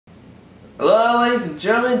Hello ladies and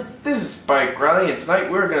gentlemen, this is Spike Riley and tonight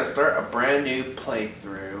we're going to start a brand new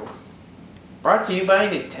playthrough. Brought to you by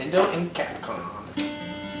Nintendo and Capcom.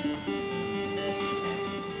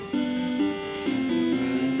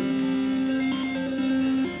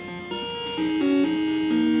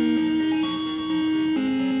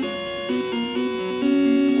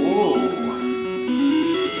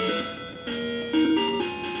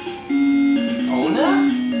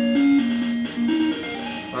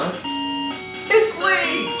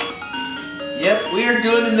 Yep, we are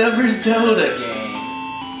doing another Zelda game.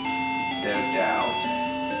 No doubt.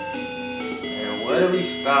 And what do we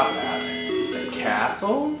stop at? The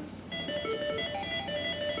castle?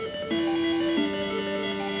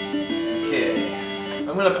 Okay.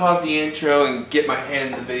 I'm gonna pause the intro and get my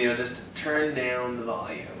hand in the video just to turn down the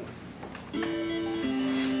volume.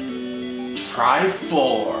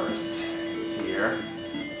 Triforce is here.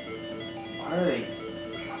 Why are they?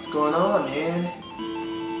 What's going on, man?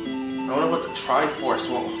 I wonder what the Triforce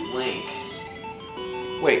want with Link.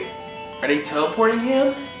 Wait, are they teleporting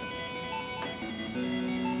him?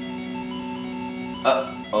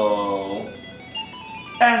 Uh-oh.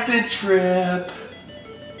 Acid trip!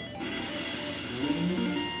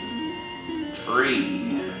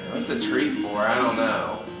 Tree. What's a tree for? I don't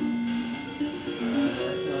know.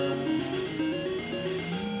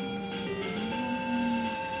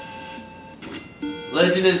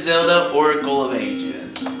 Legend of Zelda Oracle of Ages.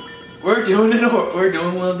 We're doing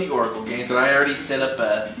one of the Oracle games, and I already set up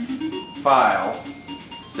a file.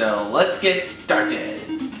 So let's get started.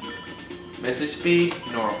 Message speed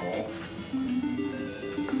normal.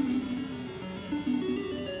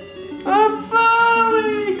 I'm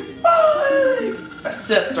falling.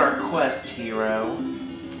 Accept our quest, hero.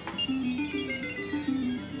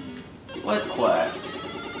 What quest?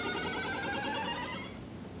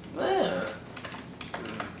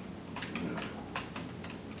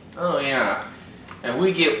 Oh yeah, and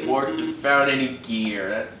we get warped without any gear.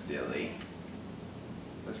 That's silly.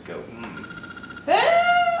 Let's go.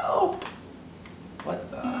 Help!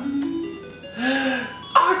 What the?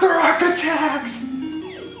 Octorok attacks!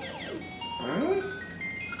 Huh?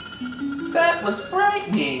 That was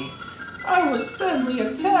frightening. I was suddenly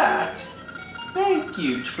attacked. Thank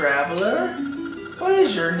you, traveler. What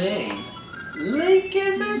is your name? Link,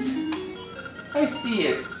 is it? I see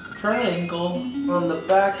it. Triangle on the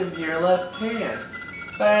back of your left hand.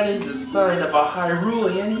 That is the sign of a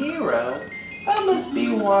Hyrulean hero. That must be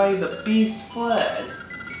why the beast fled.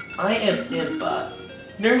 I am Impa,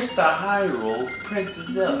 nurse to Hyrule's Princess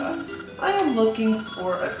Zelda. I am looking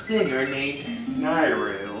for a singer named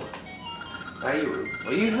Naryu.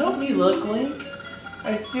 Will you help me look, Link?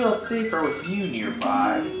 I feel safer with you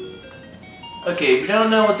nearby. Okay, if you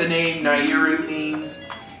don't know what the name Naryu means,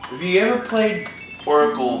 have you ever played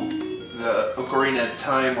Oracle, the Ocarina of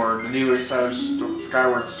Time, or the newer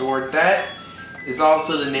Skyward Sword? That is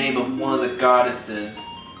also the name of one of the goddesses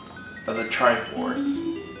of the Triforce.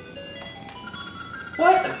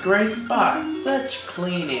 What a great spot! Such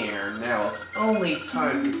clean air. Now, if only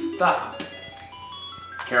time could stop.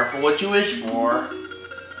 Careful what you wish for.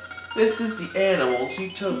 This is the animals'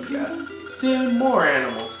 utopia. Soon more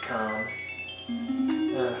animals come.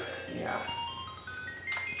 Yeah.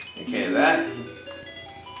 Okay, that...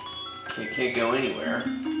 Can't go anywhere.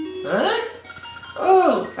 Huh?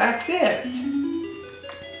 Oh, that's it.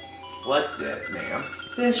 What's it, ma'am?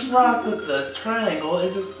 This rock with the triangle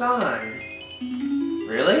is a sign.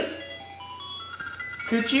 Really?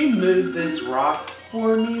 Could you move this rock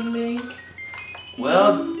for me, Link?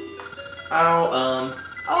 Well, I'll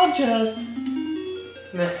just...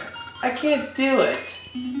 I can't do it.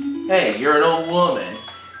 Hey, you're an old woman.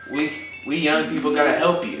 We young people gotta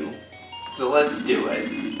help you. So let's do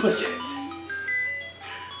it. Push it.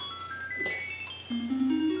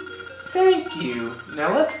 Thank you.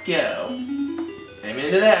 Now let's go. I'm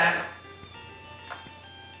into that.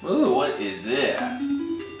 Ooh, what is that?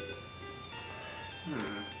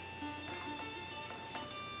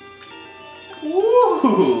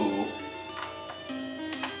 Ooh.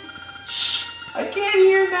 Shh. I can't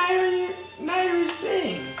hear Naryu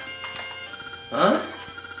sing. Huh?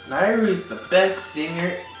 Nairu's the best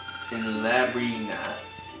singer in Labrina.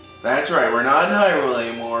 That's right, we're not in Hyrule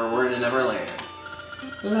anymore, we're in Neverland.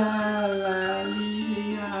 La la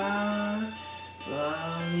li la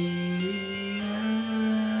li.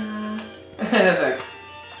 That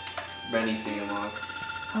Benny sing along.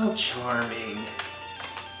 How charming.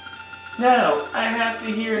 No, I have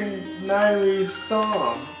to hear Nairu's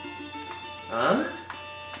song. Huh?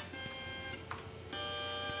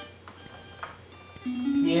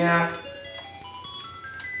 Yeah.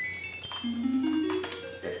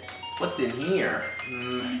 What's in here?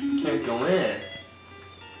 Can't go in.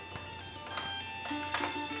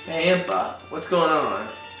 Hey Impa, what's going on?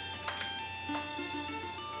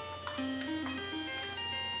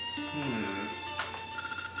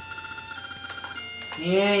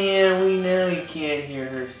 Yeah, we know you can't hear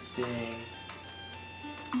her sing.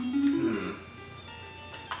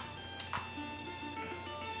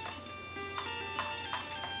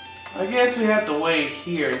 I guess we have to wait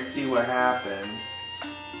here and see what happens.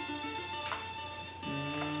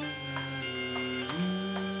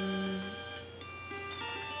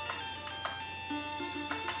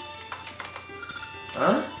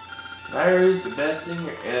 Huh? Naryu's the best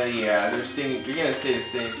singer? Yeah, they're singing. You're gonna say the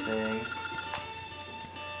same thing.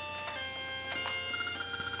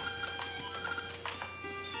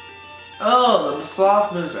 Oh, the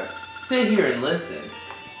soft moves are. Sit here and listen.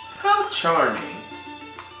 How charming.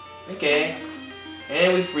 Okay.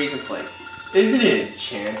 And we freeze in place. Isn't it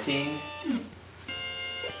enchanting?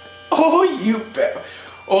 Oh, you bet.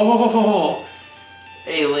 Oh.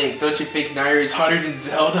 Hey, Link, don't you think Naryu's hotter than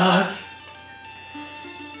Zelda?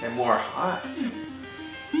 And more hot.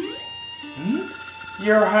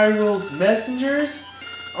 You're Hyrule's messengers,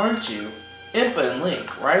 aren't you? Impa and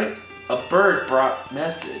Link, right? A bird brought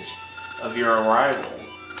message of your arrival.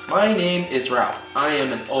 My name is Ralph. I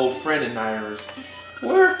am an old friend of Naryu's.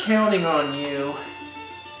 We're counting on you.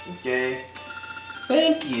 Okay.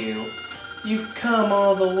 Thank you. You've come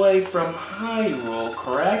all the way from Hyrule,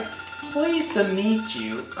 correct? Pleased to meet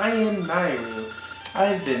you. I am Naryu.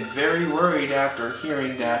 I've been very worried after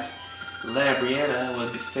hearing that Labriana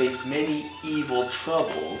would face many evil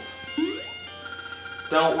troubles.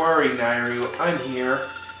 Don't worry, Naryu. I'm here.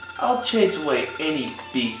 I'll chase away any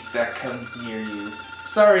beast that comes near you.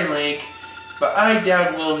 Sorry, Link, but I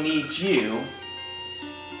doubt we'll need you.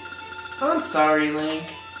 I'm sorry, Link.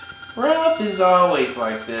 Ralph is always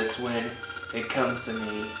like this when it comes to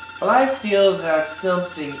me, but I feel that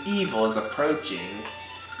something evil is approaching,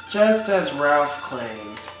 just as Ralph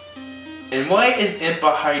claims. And why is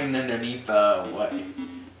Impa hiding underneath the what?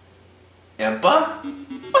 Impa?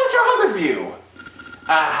 What's wrong with you?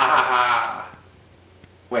 Ah!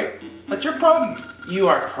 Wait, what's your problem? You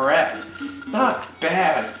are correct. Not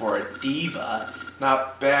bad for a diva,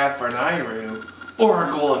 not bad for Naryu,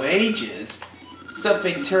 Oracle of Ages.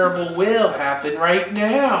 Something terrible will happen right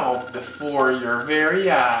now, before your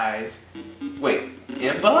very eyes. Wait,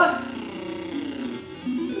 Impa?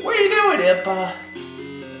 What are you doing, Impa?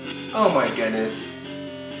 Oh my goodness.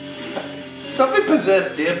 Something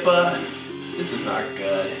possessed Impa. This is not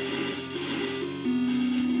good.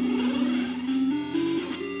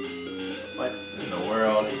 What in the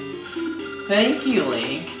world? Thank you,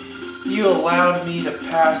 Link. You allowed me to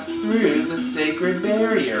pass through the sacred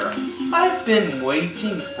barrier. I've been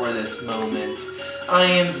waiting for this moment. I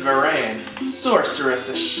am Varan, sorceress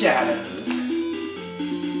of shadows.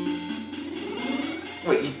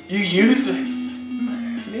 Wait, you used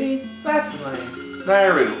me? That's lame.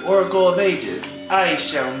 Naryu, Oracle of Ages, I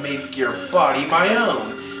shall make your body my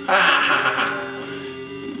own. Ah ha ha ha.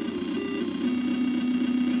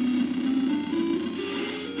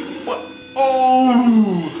 What?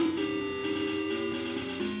 Oh!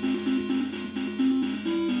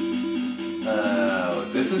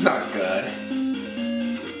 This is not good.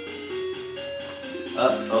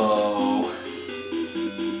 Uh-oh.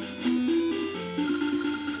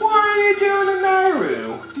 What are you doing to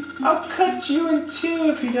Naryu? I'll cut you in two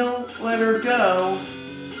if you don't let her go.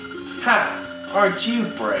 Ha! Aren't you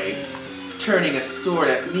brave? Turning a sword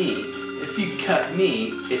at me. If you cut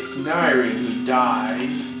me, it's Naryu who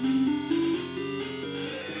dies.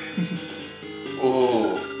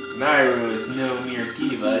 Oh, Naryu is no mere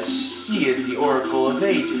diva. She is the Oracle of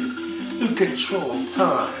Ages, who controls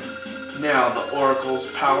time. Now the Oracle's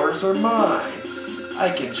powers are mine.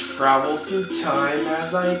 I can travel through time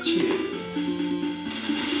as I choose.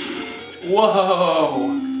 Whoa!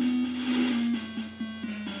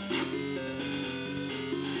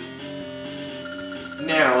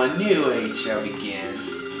 Now a new age shall begin.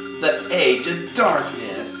 The Age of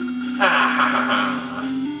Darkness. Ha ha ha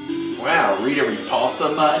ha! Wow, Rita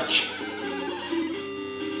Repulsa much?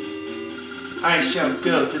 I shall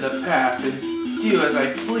go to the past and do as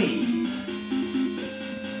I please.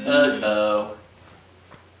 Uh-oh.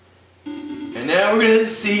 And now we're gonna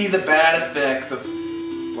see the bad effects of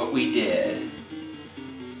what we did.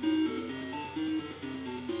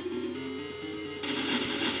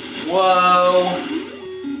 Whoa!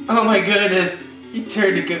 Oh my goodness! He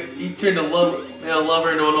turned a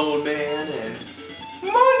lover into an old man and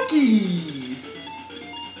monkeys!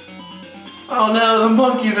 Oh no, the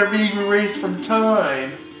monkeys are being erased from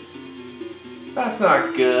time. That's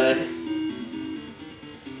not good.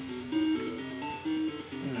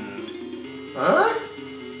 Huh?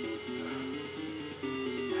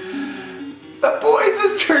 The boy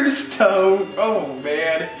just turned to stone. Oh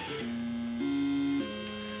man.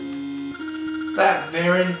 That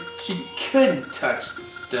Varen, she couldn't touch the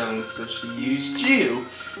stone, so she used you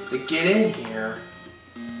to get in here.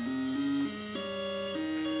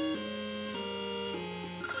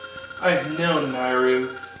 I've known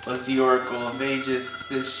Naryu was the Oracle of Ages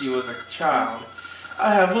since she was a child.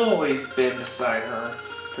 I have always been beside her,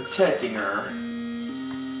 protecting her.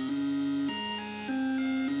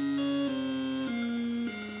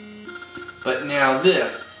 But now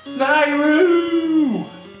this, Naryu!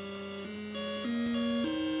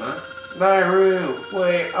 Huh? Naryu,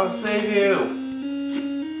 wait, I'll save you.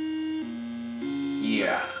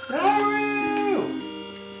 Yeah, Naryu!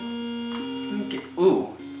 Okay.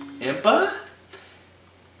 Ooh, Impa?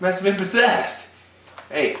 Must have been possessed.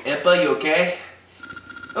 Hey, Impa, you okay?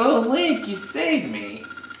 Oh, Link, you saved me.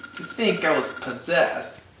 To think I was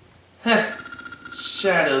possessed. Heh.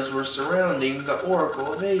 Shadows were surrounding the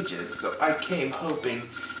Oracle of Ages, so I came hoping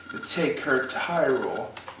to take her to Hyrule.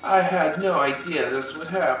 I had no idea this would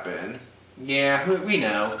happen. Yeah, we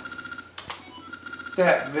know.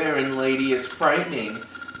 That Varen lady is frightening.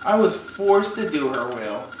 I was forced to do her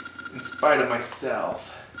will, in spite of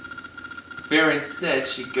myself. Varen said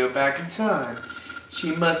she'd go back in time.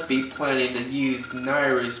 She must be planning to use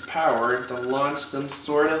Naryu's power to launch some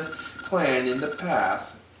sort of plan in the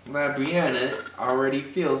past. Labriana already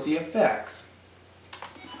feels the effects.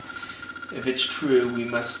 If it's true, we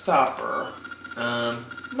must stop her.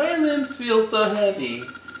 My limbs feel so heavy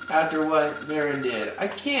after what Varen did. I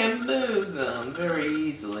can't move them very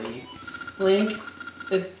easily. Link,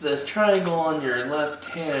 if the triangle on your left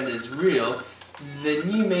hand is real, then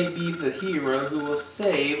you may be the hero who will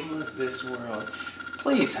save this world.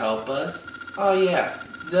 Please help us. Oh yes,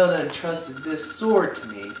 Zelda entrusted this sword to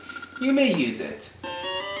me. You may use it.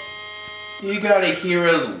 You got a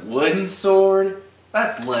hero's wooden sword?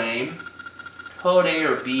 That's lame. Hold A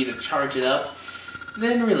or B to charge it up,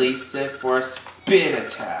 then release it for a spin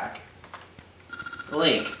attack.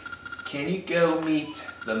 Link, can you go meet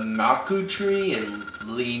the Maku tree in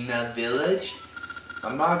Lina village? The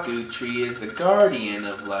Maku tree is the guardian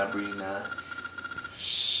of Labrina.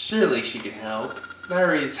 Surely she can help.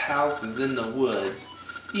 Naryu's house is in the woods,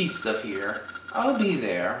 east of here. I'll be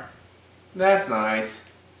there. That's nice.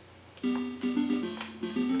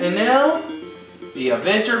 And now, the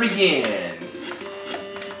adventure begins.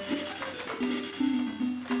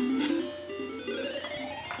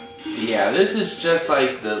 Yeah, this is just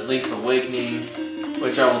like the Link's Awakening,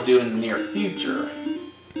 which I will do in the near future.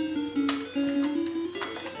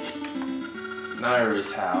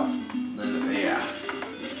 Naryu's house. Yeah.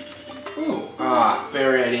 Ooh,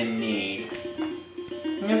 fairy I didn't need.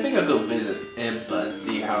 I think I'll go visit Impa and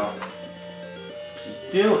see how she's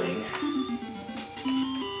doing.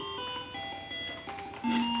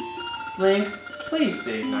 Link, please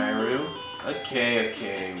save Naryu. Okay.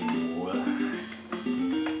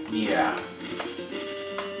 Yeah.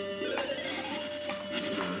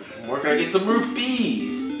 Where can I get some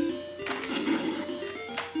rupees?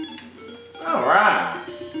 Alright.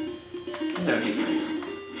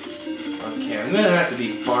 Okay, I'm gonna have to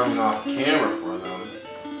be farming off camera for them.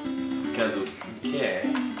 Because of, okay.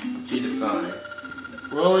 What you decide?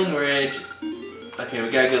 Rolling Ridge. Okay, we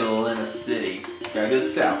gotta go to Lina City. Gotta go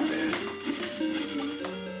south then.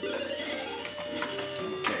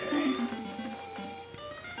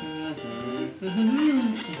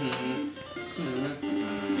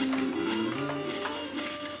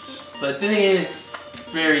 But then again, it's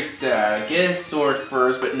very sad. I get a sword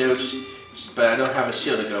first, but no, but I don't have a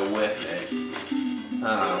shield to go with it.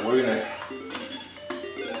 We're gonna.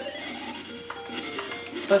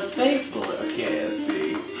 But thankfully, okay, let's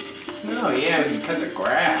see. No, yeah, we can cut the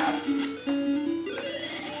grass.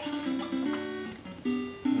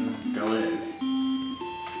 Go in.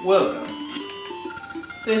 Welcome.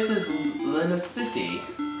 This is Lina City.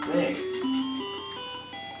 Thanks.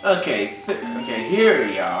 Okay, here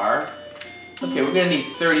we are. Okay, we're gonna need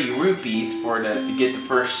 30 rupees to get the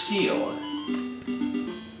first shield.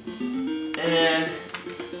 And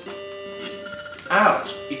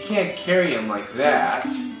ouch, you can't carry him like that.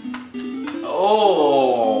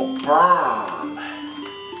 Oh, burn.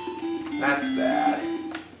 That's sad.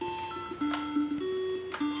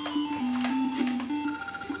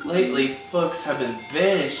 Lately, folks have been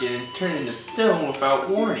vanishing and turning to stone without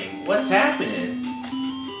warning. What's happening?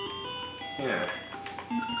 Yeah.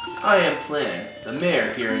 I am Plin, the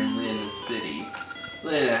mayor here in Lina City.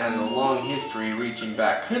 Lina has a long history reaching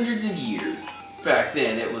back hundreds of years. back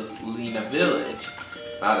then it was Lena Village,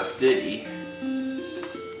 not a city.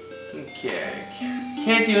 Okay,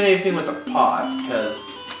 can't do anything with the pots because,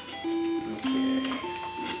 okay,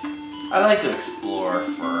 I like to explore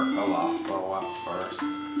for a while first.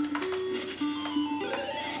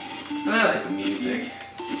 And I like the music.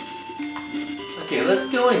 Okay, let's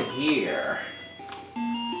go in here.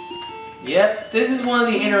 Yep, this is one of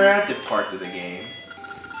the interactive parts of the game.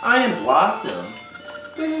 I am Blossom.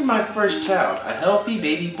 This is my first child, a healthy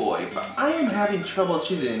baby boy, but I am having trouble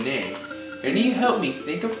choosing a name. Can you help me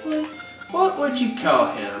think of one? What would you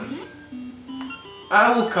call him?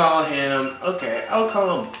 I will call him, okay, I'll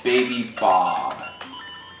call him Baby Bob.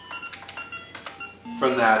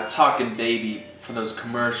 From that Talking Baby, from those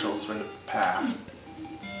commercials from the past.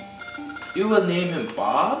 You will name him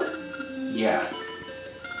Bob? Yes.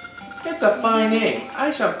 It's a fine name.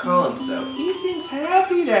 I shall call him so. He seems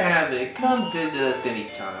happy to have it. Come visit us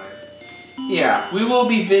anytime. Yeah, we will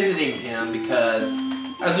be visiting him because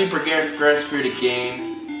as we progress through the game,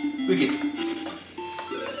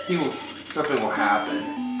 something will happen.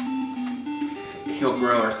 He'll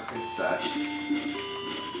grow and such.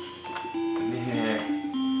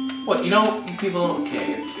 What, you people,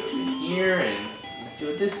 okay, let's go in here and let's see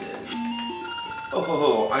what this is. Oh ho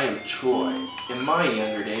ho, I am Troy. In my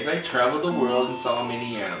younger days, I traveled the world and saw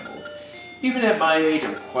many animals. Even at my age,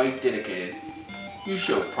 I'm quite dedicated. You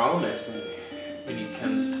show promise when you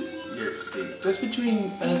come to your escape. Just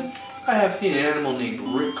between us, I have seen an animal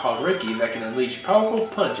called Ricky that can unleash powerful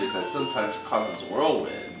punches that sometimes causes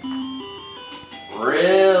whirlwinds.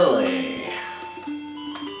 Really?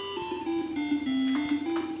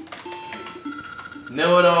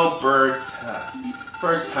 Know-it-all birds.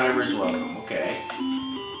 First timers welcome, okay.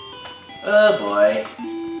 Oh boy.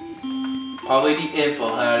 Probably the info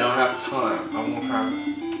hut, I don't have time. I won't have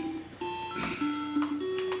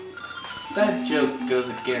That joke goes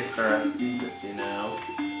against our thesis, you know.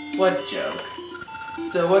 What joke?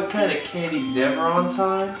 So what kind of candy's never on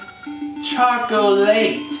time?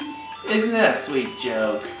 Chocolate! Isn't that a sweet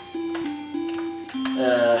joke?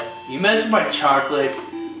 You mess with my chocolate,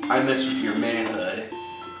 I mess with your manhood.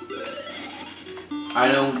 I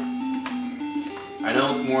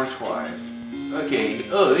don't more twice. Okay,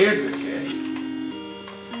 oh, there's the kid.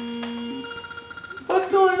 What's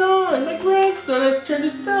going on? My grandson has turned to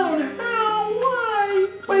stone. How? Why?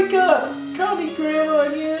 Wake up! Call me Grandma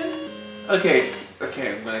again. Okay,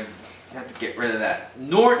 I'm gonna have to get rid of that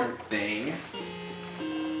Norton thing.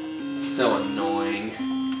 So annoying.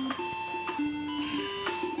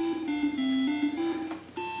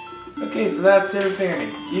 Okay, so that's everything I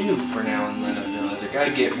can do for now in Lena Village. I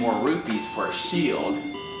gotta get more rupees for a shield.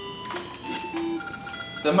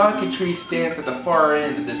 The Maku tree stands at the far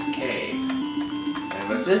end of this cave. And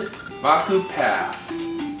what's this? Maku Path.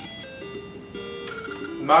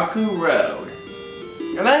 Maku Road.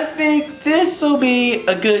 And I think this will be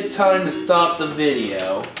a good time to stop the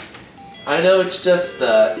video. I know it's just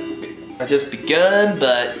I just begun,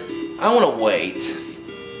 but I want to wait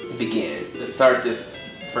to begin to start this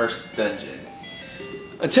first dungeon.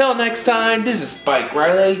 Until next time, this is Spike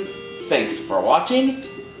Riley. Thanks for watching.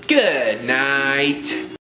 Good night.